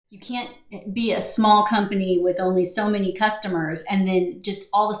you can't be a small company with only so many customers and then just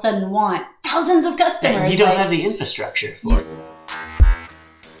all of a sudden want thousands of customers. You don't have the infrastructure for it.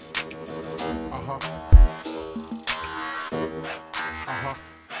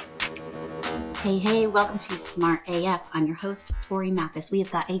 Hey, welcome to Smart AF. I'm your host, Tori Mathis. We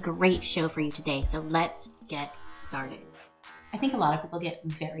have got a great show for you today, so let's get started. I think a lot of people get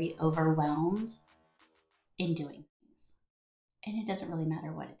very overwhelmed in doing things, and it doesn't really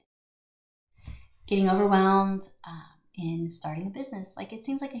matter what it is. Getting overwhelmed in starting a business, like it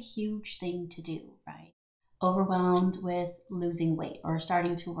seems like a huge thing to do, right? Overwhelmed with losing weight or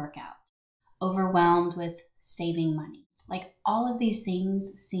starting to work out. Overwhelmed with saving money. Like all of these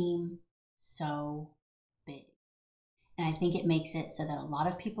things seem so big. And I think it makes it so that a lot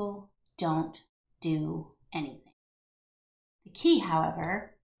of people don't do anything. The key,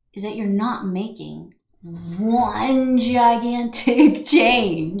 however, is that you're not making one gigantic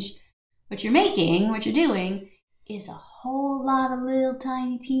change. What you're doing is a whole lot of little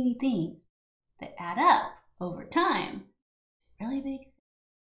tiny, teeny things that add up over time. Really big.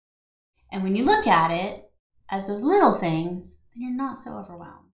 And when you look at it as those little things, then you're not so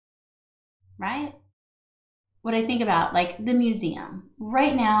overwhelmed. Right? What I think about, like the museum.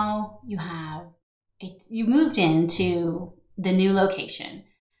 Right now, you moved into the new location,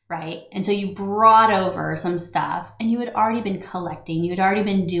 right? And so you brought over some stuff and you had already been collecting. You had already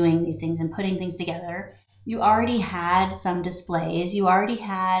been doing these things and putting things together. You already had some displays. You already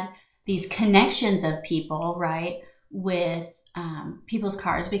had these connections of people, right? With people's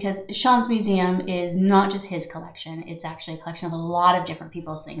cars, because Sean's museum is not just his collection. It's actually a collection of a lot of different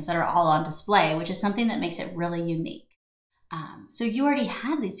people's things that are all on display, which is something that makes it really unique. So you already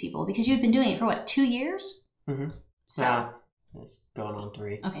had these people because you'd been doing it for 2 years? Mm-hmm. So it's going on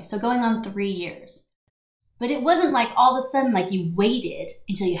 3. Okay, so going on 3 years. But it wasn't like all of a sudden like you waited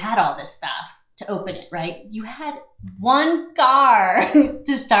until you had all this stuff to open it, right? You had one car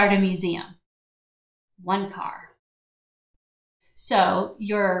to start a museum. One car. So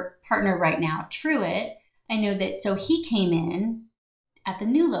your partner right now, Truett, I know that, so he came in at the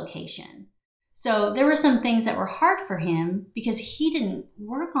new location. So there were some things that were hard for him because he didn't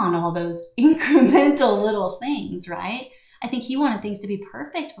work on all those incremental little things, right? I think he wanted things to be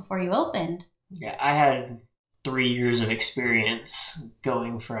perfect before you opened. Yeah, I had 3 years of experience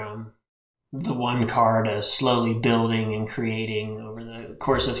going from the one car to slowly building and creating over the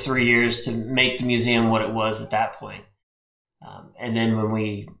course of 3 years to make the museum what it was at that point. And then when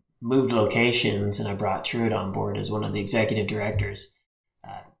we moved locations and I brought Truett on board as one of the executive directors,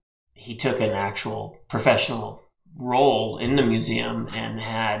 he took an actual professional role in the museum and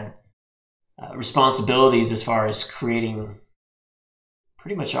had responsibilities as far as creating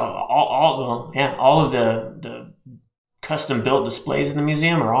pretty much all of the custom built displays in the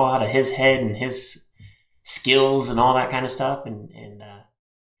museum are all out of his head and his skills and all that kind of stuff. And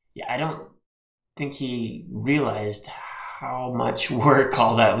I don't think he realized how much work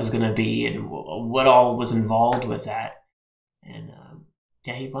all that was going to be and what all was involved with that. And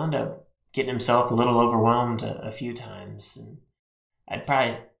he wound up getting himself a little overwhelmed a few times. And I'd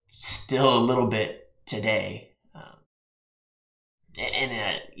probably still a little bit today.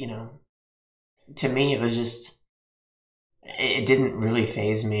 To me, it was just, it didn't really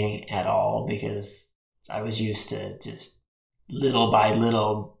faze me at all because I was used to just little by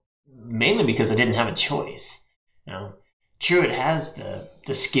little, mainly because I didn't have a choice. Truett has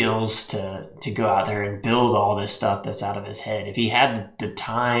the skills to go out there and build all this stuff that's out of his head. If he had the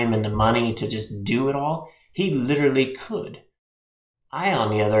time and the money to just do it all, he literally could. I, on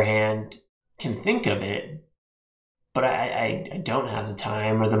the other hand, can think of it, but I don't have the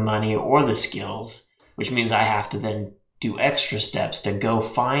time or the money or the skills, which means I have to then do extra steps to go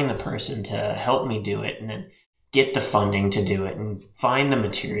find the person to help me do it and then get the funding to do it and find the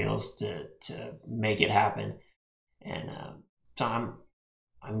materials to make it happen. And so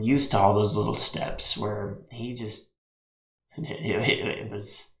I'm used to all those little steps where he just it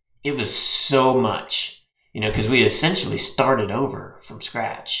was so much, because we essentially started over from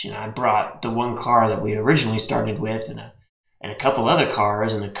scratch. I brought the one car that we originally started with and a couple other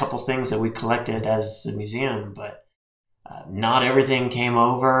cars and a couple things that we collected as a museum, but not everything came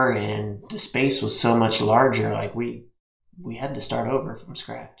over and the space was so much larger. Like we had to start over from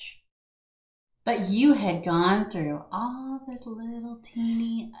scratch. But you had gone through all those little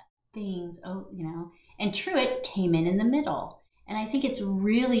teeny things, and Truett came in the middle. And I think it's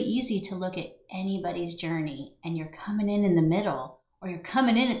really easy to look at anybody's journey and you're coming in the middle or you're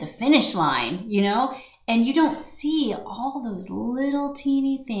coming in at the finish line, and you don't see all those little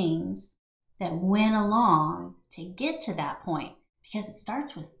teeny things that went along to get to that point. because it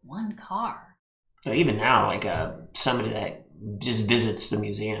starts with one car. So even now, like somebody that just visits the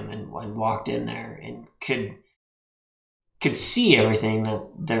museum and walked in there and could see everything that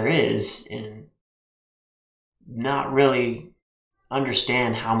there is and not really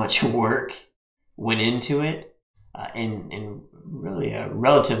understand how much work went into it in really a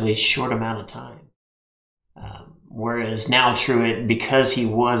relatively short amount of time. Whereas now Truett, because he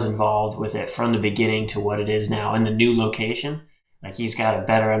was involved with it from the beginning to what it is now in the new location, like he's got a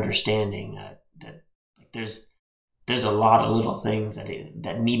better understanding that like there's a lot of little things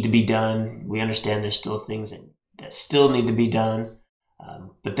that need to be done. We understand there's still things that still need to be done,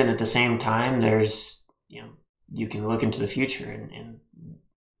 but then at the same time, there's you can look into the future and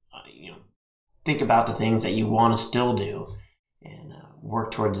think about the things that you want to still do and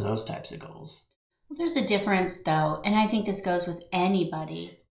work towards those types of goals. Well, there's a difference, though, and I think this goes with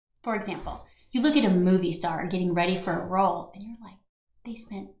anybody. For example, you look at a movie star getting ready for a role, and you're like, they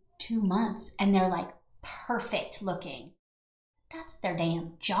spent 2 months, and they're like perfect looking. That's their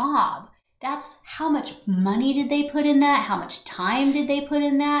damn job. That's how much money did they put in that? How much time did they put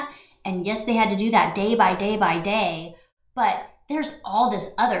in that? And yes, they had to do that day by day by day, but there's all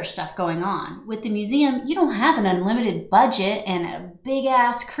this other stuff going on. With the museum, you don't have an unlimited budget and a big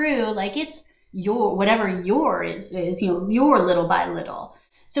ass crew. Like it's whatever yours is, your little by little.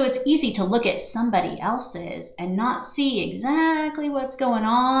 So it's easy to look at somebody else's and not see exactly what's going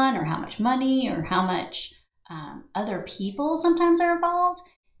on or how much money or how much other people sometimes are involved.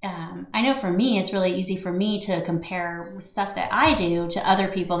 I know for me, it's really easy for me to compare stuff that I do to other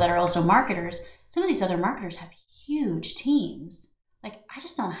people that are also marketers. Some of these other marketers have huge teams. Like I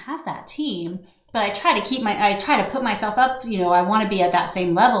just don't have that team, but I try to put myself up, I want to be at that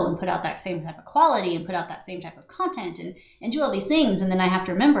same level and put out that same type of quality and put out that same type of content and do all these things. And then I have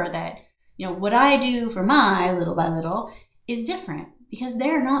to remember that, what I do for my little by little is different because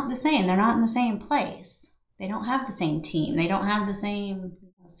they're not the same. They're not in the same place. They don't have the same team. They don't have the same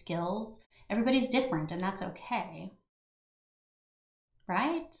skills. Everybody's different, and that's okay.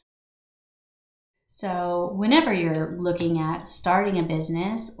 Right? So whenever you're looking at starting a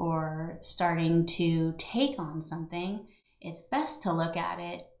business or starting to take on something, it's best to look at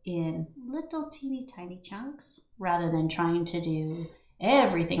it in little teeny tiny chunks rather than trying to do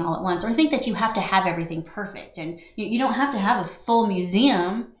everything all at once or think that you have to have everything perfect. And you don't have to have a full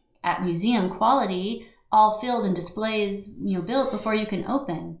museum at museum quality, all filled and displays, built before you can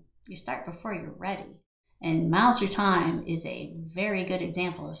open. You start before you're ready. And Miles Through Time is a very good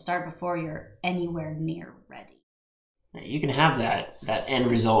example of start before you're anywhere near ready. You can have that end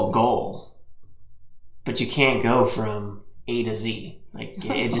result goal, but you can't go from A to Z. Like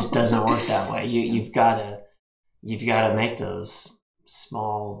it just doesn't work that way. You've got to make those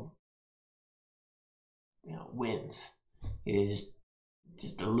small, wins. You just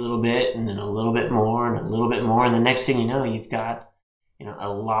a little bit, and then a little bit more, and a little bit more, and the next thing you know, you've got a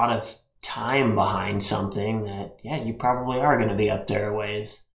lot of time behind something that you probably are going to be up there a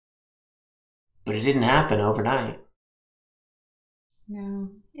ways, but it didn't happen overnight.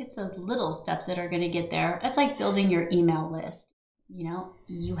 No, it's those little steps that are going to get there. It's like building your email list.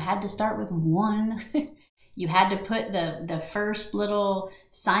 You had to start with one. You had to put the first little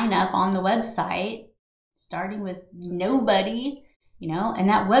sign up on the website, starting with nobody, and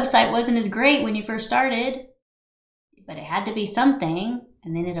that website wasn't as great when you first started, but it had to be something.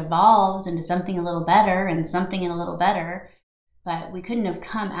 And then it evolves into something a little better and something a little better. But we couldn't have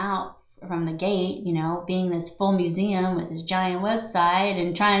come out from the gate, being this full museum with this giant website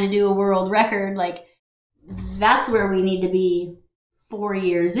and trying to do a world record. Like, that's where we need to be 4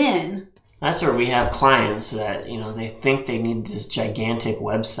 years in. That's where we have clients that, they think they need this gigantic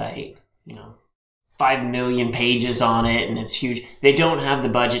website, 5 million pages on it, and it's huge. They don't have the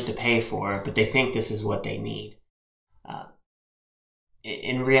budget to pay for it, but they think this is what they need.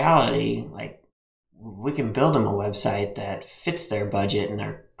 In reality, like, we can build them a website that fits their budget and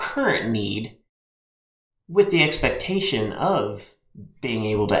their current need with the expectation of being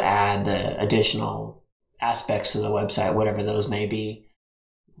able to add additional aspects to the website, whatever those may be,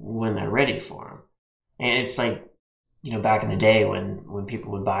 when they're ready for them. And it's like, back in the day when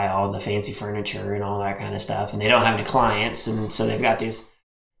people would buy all the fancy furniture and all that kind of stuff, and they don't have any clients, and so they've got this,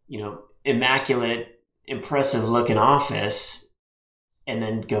 immaculate, impressive looking office, and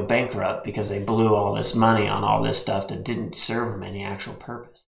then go bankrupt because they blew all this money on all this stuff that didn't serve them any actual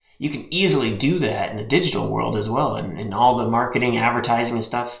purpose. You can easily do that in the digital world as well, and all the marketing, advertising, and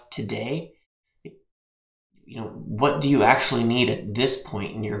stuff today. What do you actually need at this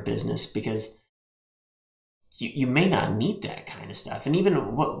point in your business? Because you may not need that kind of stuff. And even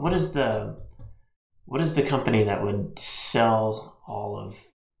what is the company that would sell all of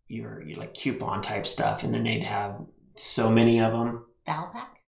your like coupon type stuff, and then they'd have so many of them. Valpak?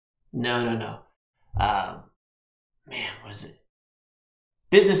 No. Man, what is it?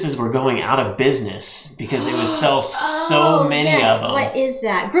 Businesses were going out of business because they would sell so many of them. What is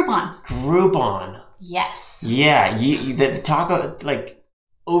that? Groupon. Yes. Yeah, the talk of like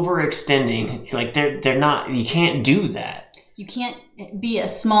overextending. Like they're not. You can't do that. You can't be a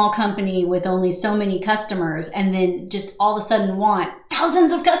small company with only so many customers and then just all of a sudden want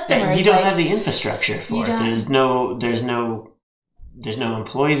thousands of customers. You don't have the infrastructure for it. There's no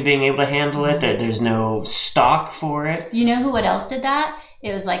employees being able to handle it. There's no stock for it. You know what else did that?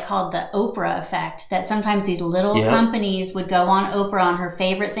 It was like called the Oprah effect, that sometimes these little companies would go on Oprah on her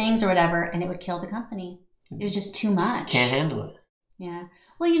favorite things or whatever, and it would kill the company. It was just too much. Can't handle it. Yeah.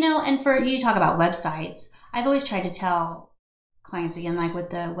 Well, and for you talk about websites, I've always tried to tell clients again, like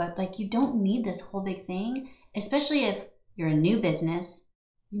with the web, like you don't need this whole big thing, especially if you're a new business,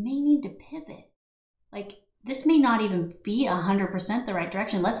 you may need to pivot. Like this may not even be 100% the right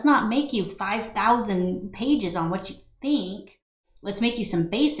direction. Let's not make you 5,000 pages on what you think. Let's make you some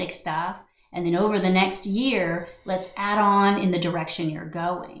basic stuff. And then over the next year, let's add on in the direction you're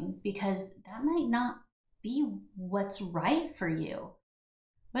going, because that might not be what's right for you.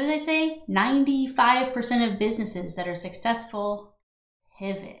 What did I say? 95% of businesses that are successful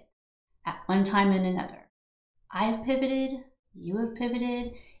pivot at one time and another. I've pivoted. You have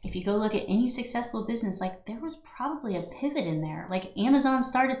pivoted. If you go look at any successful business, like there was probably a pivot in there. Like Amazon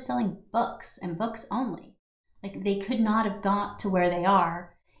started selling books and books only. Like they could not have got to where they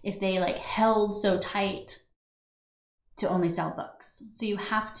are if they like held so tight to only sell books. So you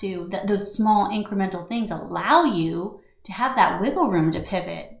have to, those small incremental things allow you to have that wiggle room to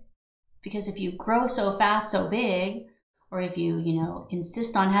pivot. Because if you grow so fast, so big, or if you,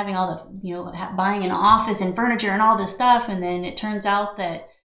 insist on having all the, buying an office and furniture and all this stuff, and then it turns out that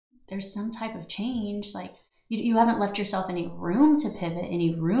there's some type of change, like you haven't left yourself any room to pivot,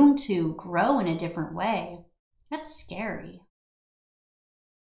 any room to grow in a different way. That's scary.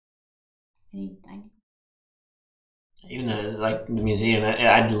 Even the museum,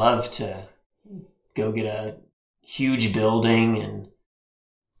 I'd love to go get a huge building and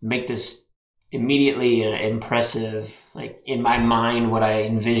make this immediately impressive, like in my mind, what I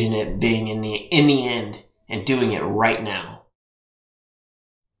envision it being in the end, and doing it right now.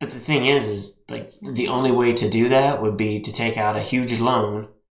 But the thing is like the only way to do that would be to take out a huge loan,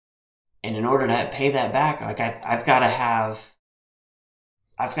 and in order to pay that back, like I've got to have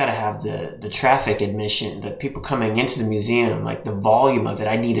the traffic admission, the people coming into the museum, like the volume of it,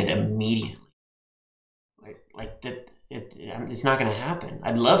 I need it immediately. Like that. It's not going to happen.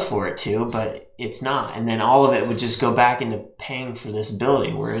 I'd love for it to, but it's not. And then all of it would just go back into paying for this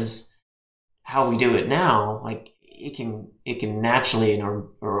building. Whereas how we do it now, like it can naturally or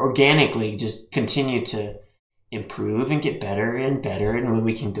organically just continue to improve and get better and better. And when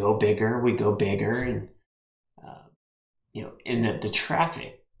we can go bigger, we go bigger. And in the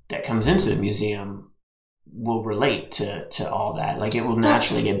traffic that comes into the museum will relate to all that. Like it will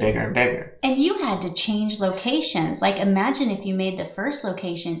naturally get bigger and bigger. And you had to change locations. Like imagine if you made the first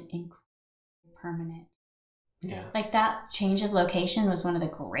location permanent. Yeah. Like that change of location was one of the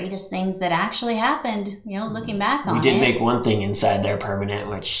greatest things that actually happened, looking back on it. We did make one thing inside there permanent,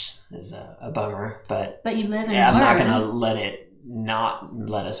 which is a bummer, but you live and learn. I'm not going to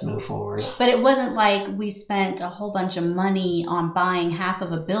let us move forward. But it wasn't like we spent a whole bunch of money on buying half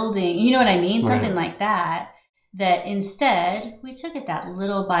of a building. You know what I mean? Right. Something like that. That instead we took it that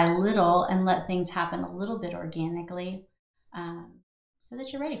little by little and let things happen a little bit organically, so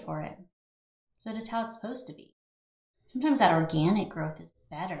that you're ready for it. So that it's how it's supposed to be. Sometimes that organic growth is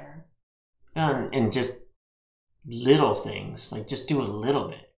better. And just little things, like just do a little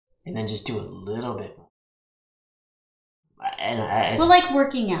bit and then just do a little bit more. Well, like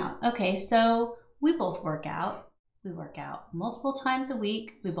working out. Okay, so we both work out. We work out multiple times a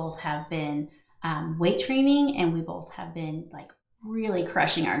week. We both have been weight training, and we both have been like really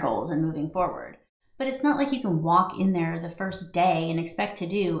crushing our goals and moving forward. But it's not like you can walk in there the first day and expect to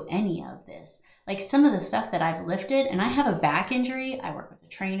do any of this. Like some of the stuff that I've lifted, and I have a back injury. I work with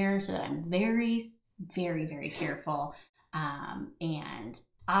a trainer, so that I'm very, very, very careful. And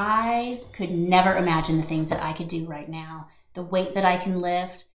I could never imagine the things that I could do right now, the weight that I can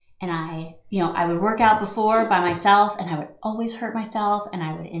lift. And I would work out before by myself, and I would always hurt myself, and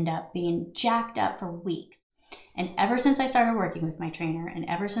I would end up being jacked up for weeks. And ever since I started working with my trainer, and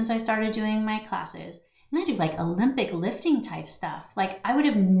ever since I started doing my classes, and I do like Olympic lifting type stuff, like I would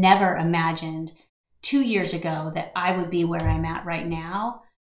have never imagined 2 years ago that I would be where I'm at right now.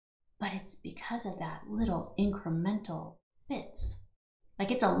 But it's because of that little incremental habits.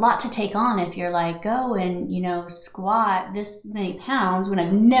 Like, it's a lot to take on if you're like, go and, squat this many pounds when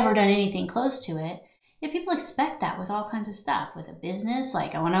I've never done anything close to it. Yeah, people expect that with all kinds of stuff. With a business,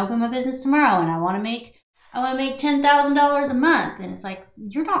 like, I want to open my business tomorrow and I want to make $10,000 a month. And it's like,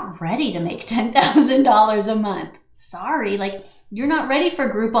 you're not ready to make $10,000 a month. Sorry, like, you're not ready for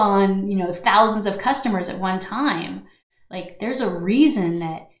Groupon, thousands of customers at one time. Like, there's a reason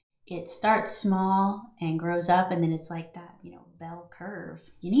that it starts small and grows up, and then it's like that, bell curve.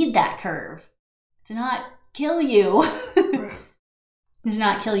 You need that curve to not kill you. To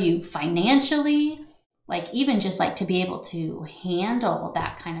not kill you financially, like, even just like to be able to handle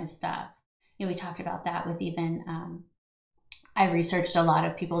that kind of stuff. We talked about that with even, I researched a lot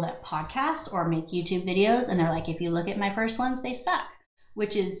of people that podcast or make YouTube videos, and they're like, if you look at my first ones, they suck,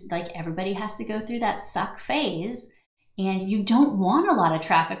 which is like, everybody has to go through that suck phase. And you don't want a lot of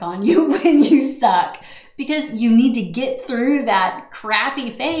traffic on you when you suck, because you need to get through that crappy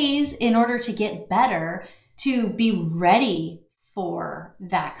phase in order to get better, to be ready for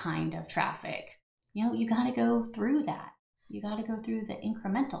that kind of traffic. You got to go through that. You got to go through the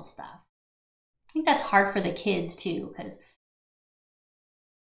incremental stuff. I think that's hard for the kids too, because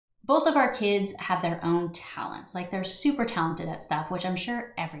both of our kids have their own talents. Like, they're super talented at stuff, which I'm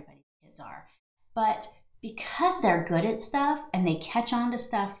sure everybody's kids are. But because they're good at stuff and they catch on to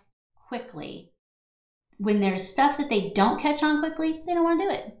stuff quickly, when there's stuff that they don't catch on quickly, they don't want to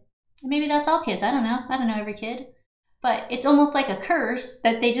do it. And maybe that's all kids. I don't know every kid. But it's almost like a curse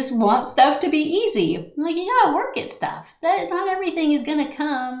that they just want stuff to be easy. Like, you gotta work at stuff. That not everything is gonna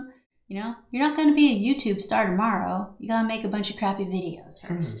come. You're not gonna be a YouTube star tomorrow. You gotta make a bunch of crappy videos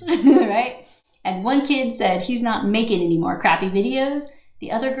first, right? And one kid said he's not making any more crappy videos.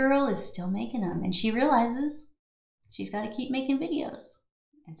 The other girl is still making them, and she realizes she's got to keep making videos.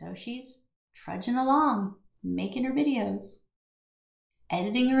 And so she's trudging along, making her videos,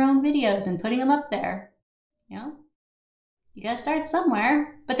 editing her own videos and putting them up there. You got to start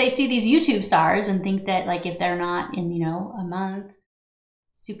somewhere. But they see these YouTube stars and think that, like, if they're not in, a month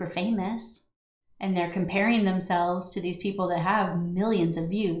super famous, and they're comparing themselves to these people that have millions of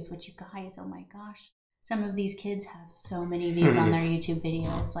views, which, you guys, oh my gosh. Some of these kids have so many views on their YouTube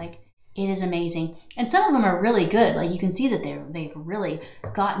videos. Like, it is amazing. And some of them are really good. Like, you can see that they've really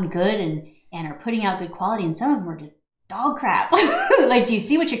gotten good and are putting out good quality. And some of them are just dog crap. Like, do you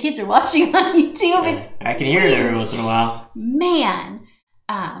see what your kids are watching on YouTube? Yeah, I can hear it every once in a while. Man.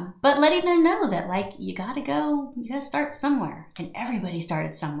 But letting them know that, like, you got to start somewhere. And everybody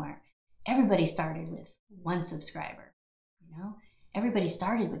started somewhere. Everybody started with one subscriber. Everybody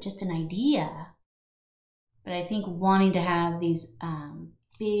started with just an idea. But I think wanting to have these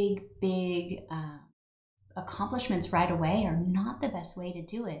big accomplishments right away are not the best way to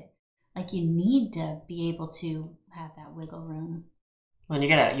do it. Like, you need to be able to have that wiggle room. Well, you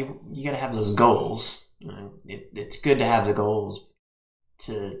gotta have those goals. It's good to have the goals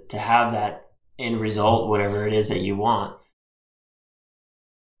to have that end result, whatever it is that you want.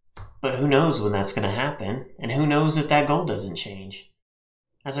 But who knows when that's going to happen, and who knows if that goal doesn't change.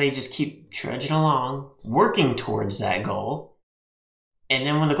 That's why you just keep trudging along, working towards that goal. And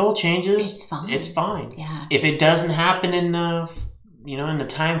then when the goal changes, it's fine. Yeah. If it doesn't happen in the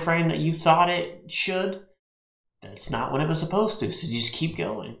time frame that you thought it should, that's not when it was supposed to. So just keep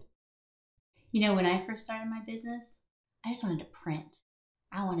going. When I first started my business, I just wanted to print.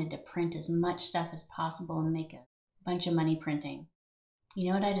 I wanted to print as much stuff as possible and make a bunch of money printing. You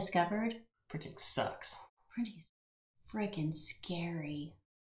know what I discovered? Printing sucks. Printing is freaking scary.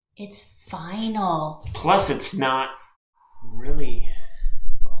 It's final. Plus, it's not really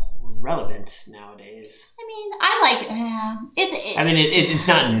relevant nowadays. I mean, I like it's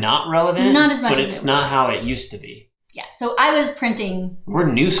not relevant. Not as much, but as it's not how it used to be. Yeah. So I was printing. We're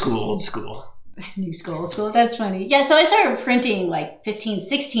new school, old school. New school, old school. That's funny. Yeah. So I started printing like 15,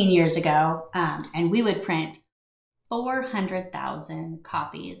 16 years ago, and we would print 400,000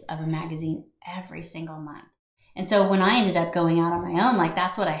 copies of a magazine every single month. And so when I ended up going out on my own, like,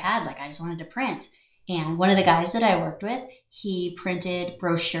 that's what I had. Like, I just wanted to print. And one of the guys that I worked with, he printed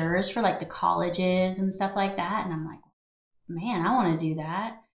brochures for like the colleges and stuff like that. And I'm like, man, I want to do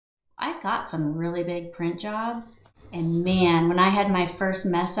that. I got some really big print jobs. And man, when I had my first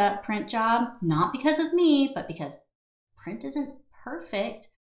mess up print job, not because of me, but because print isn't perfect,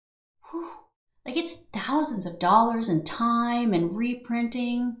 like, it's thousands of dollars in time and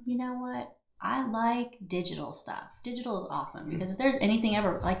reprinting. You know what? I like digital stuff. Digital is awesome because if there's anything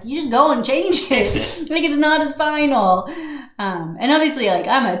ever, like, you just go and change it. Like, it's not as final. And obviously, like,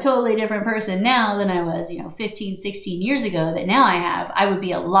 I'm a totally different person now than I was, 15, 16 years ago, that now I would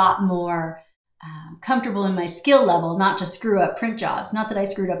be a lot more comfortable in my skill level, not to screw up print jobs. Not that I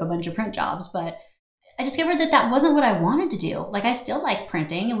screwed up a bunch of print jobs, but I discovered that that wasn't what I wanted to do. Like, I still like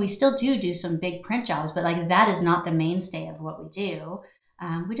printing, and we still do some big print jobs, but like that is not the mainstay of what we do.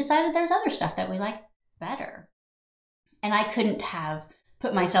 We decided there's other stuff that we like better. And I couldn't have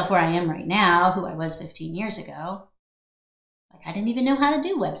put myself where I am right now, who I was 15 years ago. Like, I didn't even know how to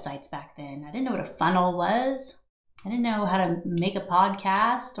do websites back then. I didn't know what a funnel was. I didn't know how to make a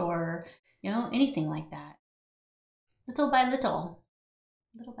podcast or, anything like that. Little by little.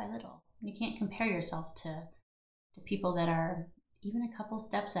 You can't compare yourself to people that are even a couple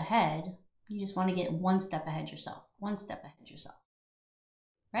steps ahead. You just want to get one step ahead yourself.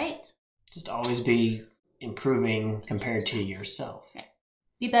 Right? Just always be improving compared to yourself. Okay.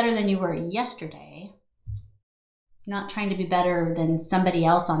 Be better than you were yesterday. Not trying to be better than somebody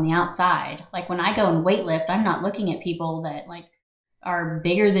else on the outside. Like, when I go and weightlift, I'm not looking at people that like are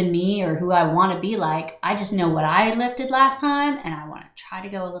bigger than me or who I want to be like. I just know what I lifted last time, and I want to try to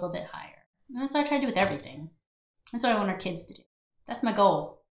go a little bit higher. And that's what I try to do with everything. That's what I want our kids to do. That's my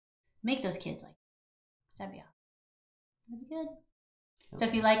goal. Make those kids like that. That'd be good. So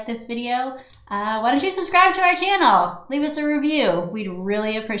if you like this video, why don't you subscribe to our channel? Leave us a review. We'd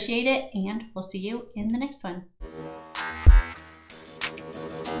really appreciate it, and we'll see you in the next one.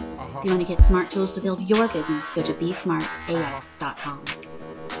 If you want to get smart tools to build your business, go to besmartaf.com.